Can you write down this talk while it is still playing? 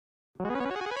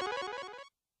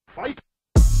Fight!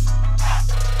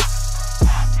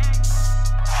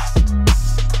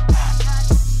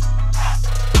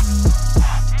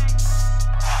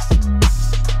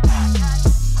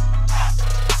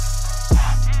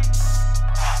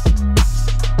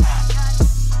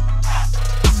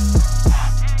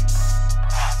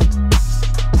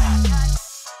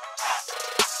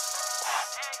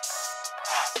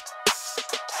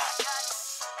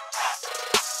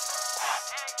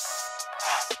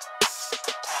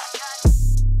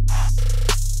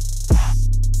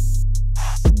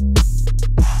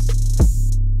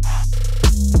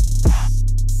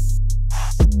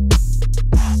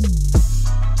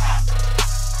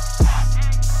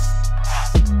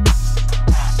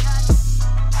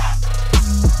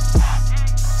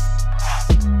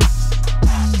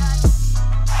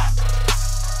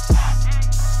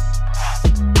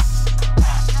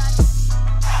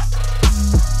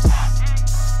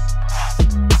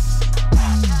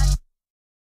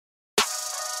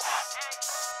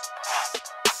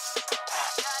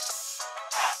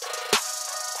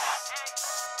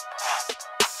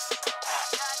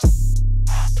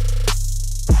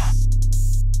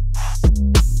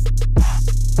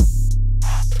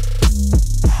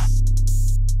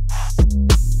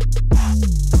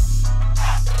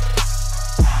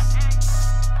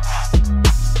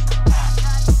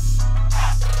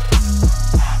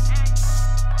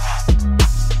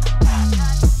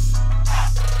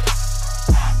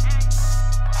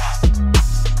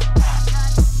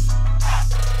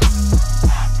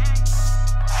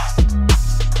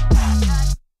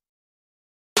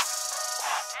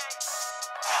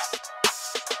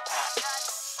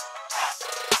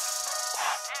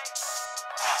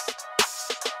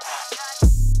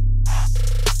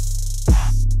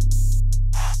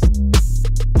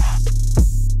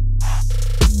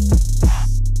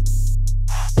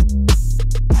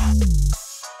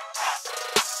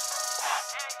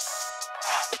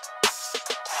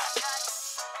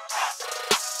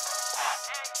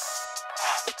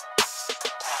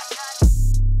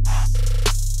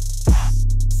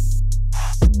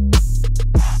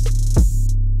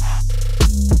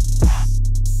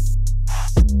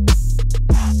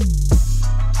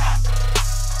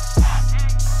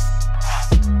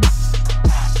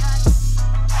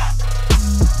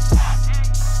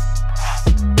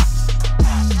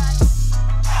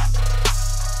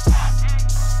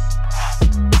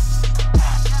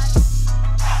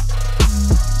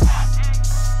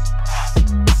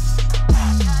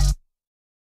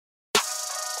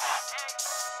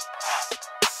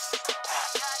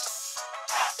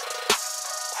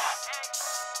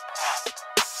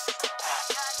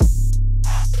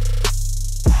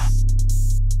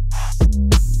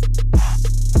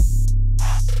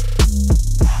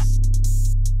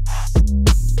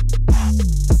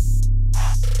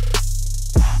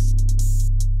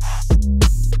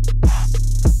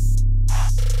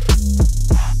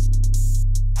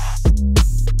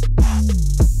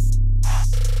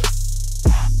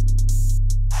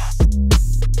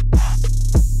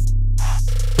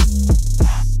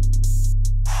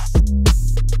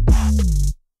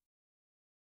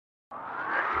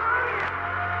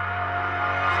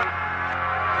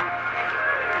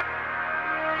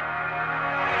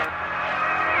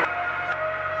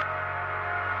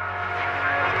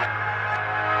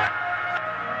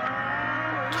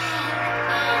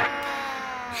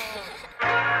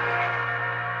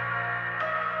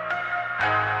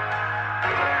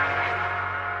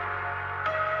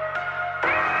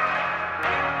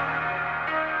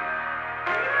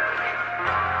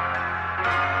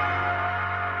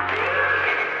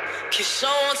 Can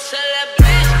someone tell that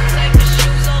bitch, take the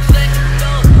shoes off, let it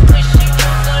go. When she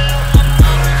walk all over my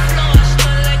mama floor, I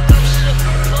smell like Gosha.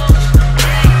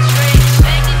 Black drapes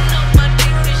hanging on my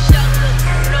dick, bitch, out the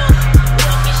floor.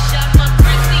 Walking shot, my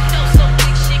grizzly dope, so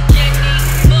big shit can't even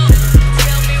fall.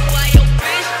 Tell me why your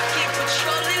bitch keep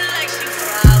patrolling like she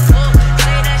Bravo.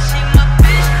 Say that she my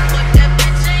bitch, but that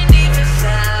bitch ain't even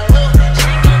sour.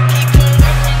 She gon' keep on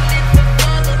working if it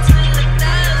follow till it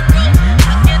dies, bro.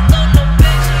 I can't throw no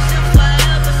bitches if I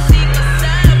ever see my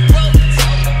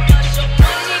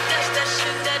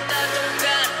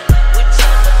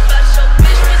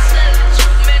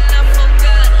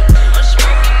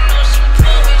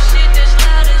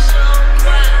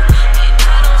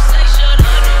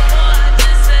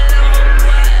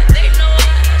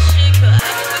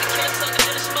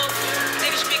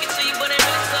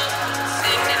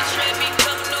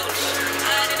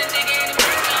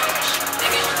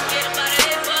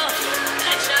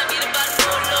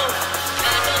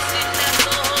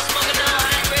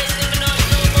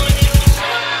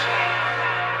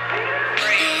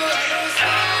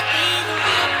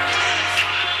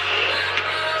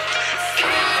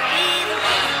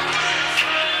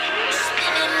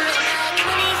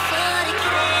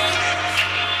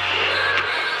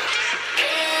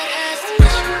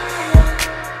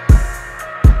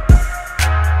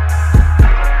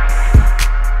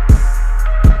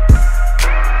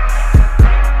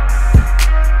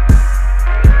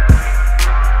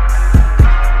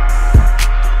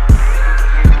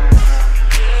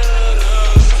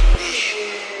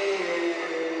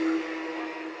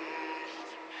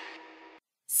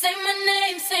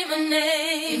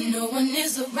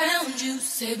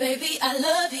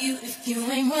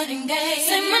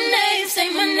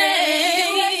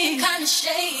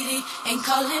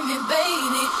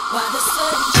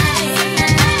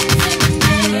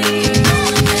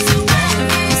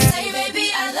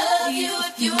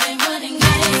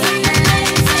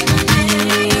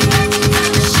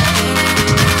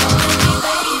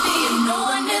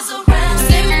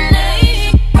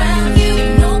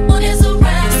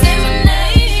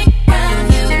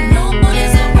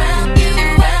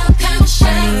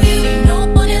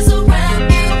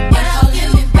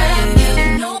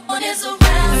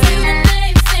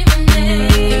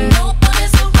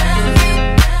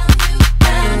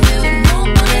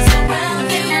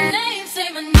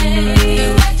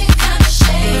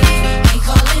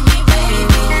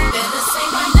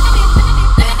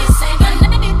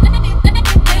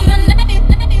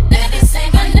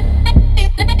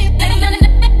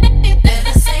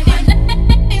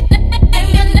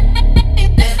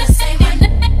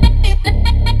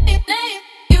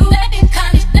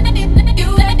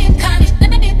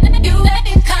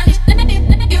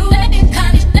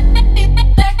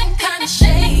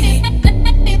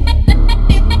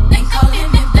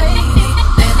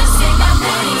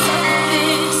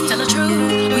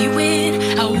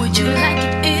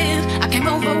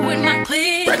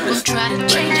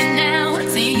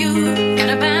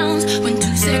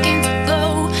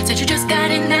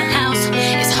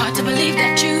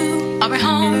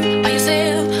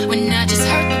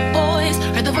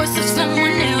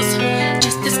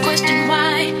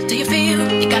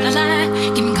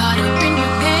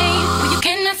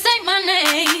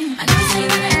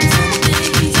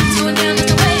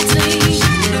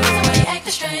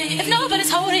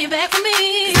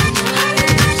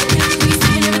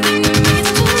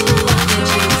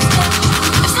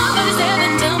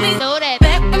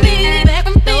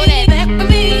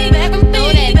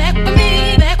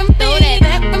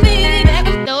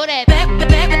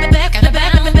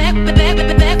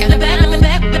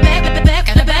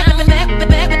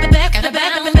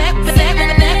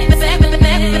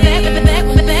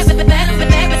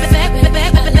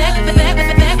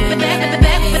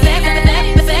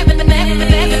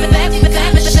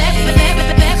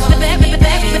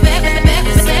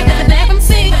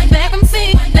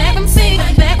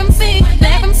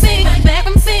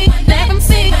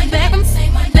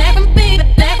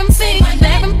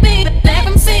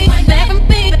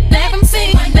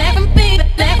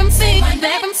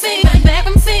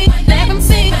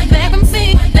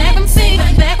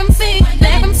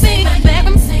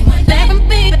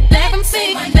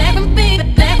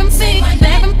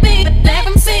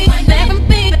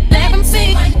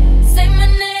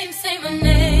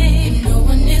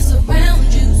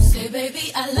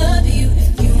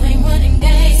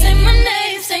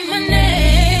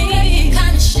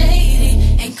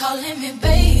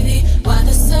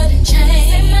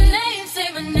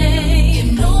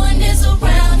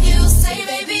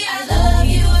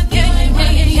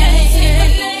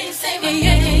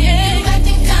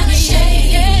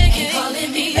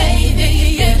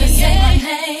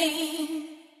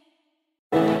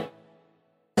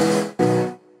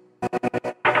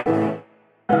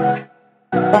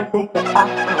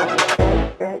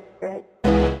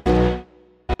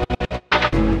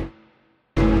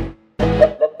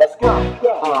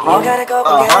You gotta go,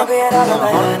 but get angry at all of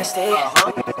my honesty.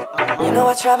 You know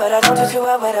I try, but I don't do too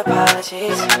well with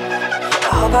apologies. I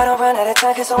hope I don't run out of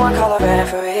time, can someone call a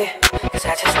referee? Cause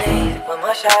I just need one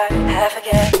more shot, half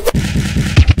again.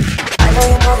 I know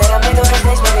you know that I made those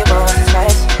mistakes maybe once or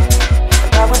twice.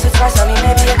 Not once or twice, I mean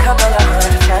maybe a couple of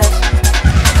hundred times.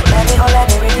 Let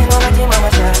me redeem all my demon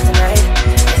myself tonight.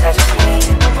 Cause I just need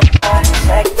one more shot,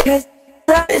 second. Cause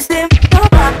love is in your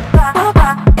body,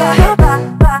 your body,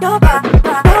 your body, your body.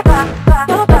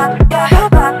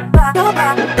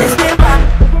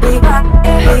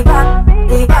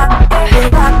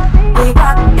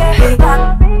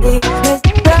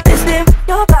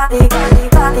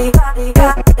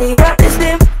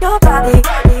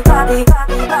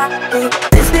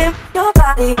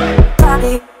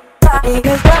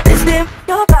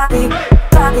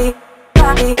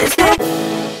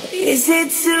 Is it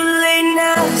too late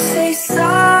now to say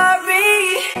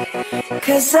sorry?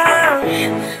 Cause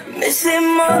I'm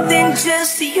missing more than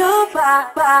just your body,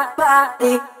 your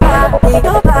body,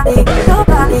 your body, your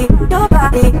body, your body, your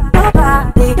body,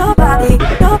 your body,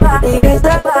 your body. Cause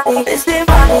the body is the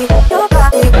body, your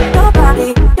body, your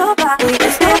body, your body,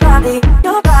 is the body,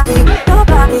 your body, your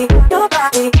body, your body, your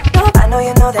body. I know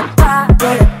you know that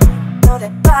body, know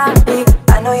that body.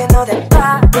 I know you know that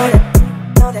body,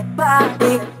 know that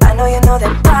body. I know you know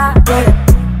that body,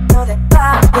 know that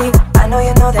body. I know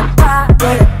you know that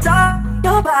body,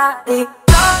 your body. body.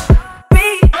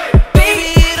 Sorry,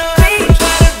 Baby, you don't have to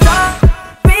try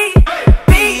to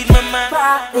read my mind.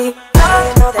 body.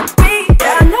 You know that beat,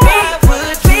 yeah, I know. I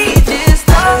would be just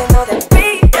You know that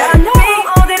beat, yeah, I know.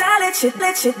 Oh, then I let you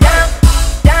down,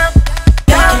 down, down,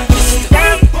 down,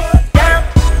 down, down,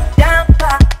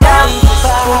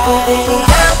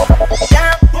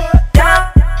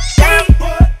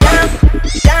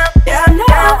 down, yeah, I know.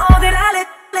 Oh, then I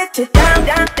let you down,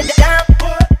 down, down,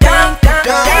 down, down,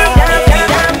 down,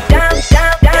 down, down,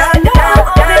 yeah, I know.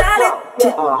 Oh, then I let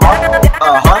you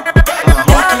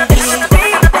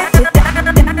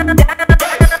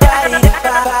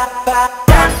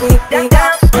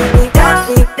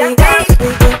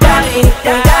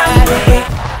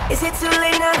Is it too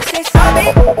late now to say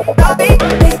sorry? Stop it,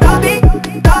 please stop it,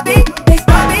 stop it, please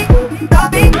stop it,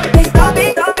 stop it, please stop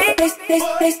it, stop it, please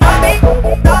stop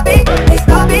it, stop it, please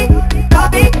stop it,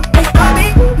 stop it, please stop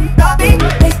it, stop it,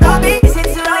 please stop it. Is it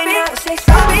too late now to say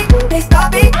sorry? Please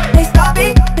stop it, please stop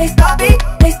it, please stop it,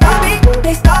 please stop it,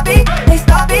 please stop it.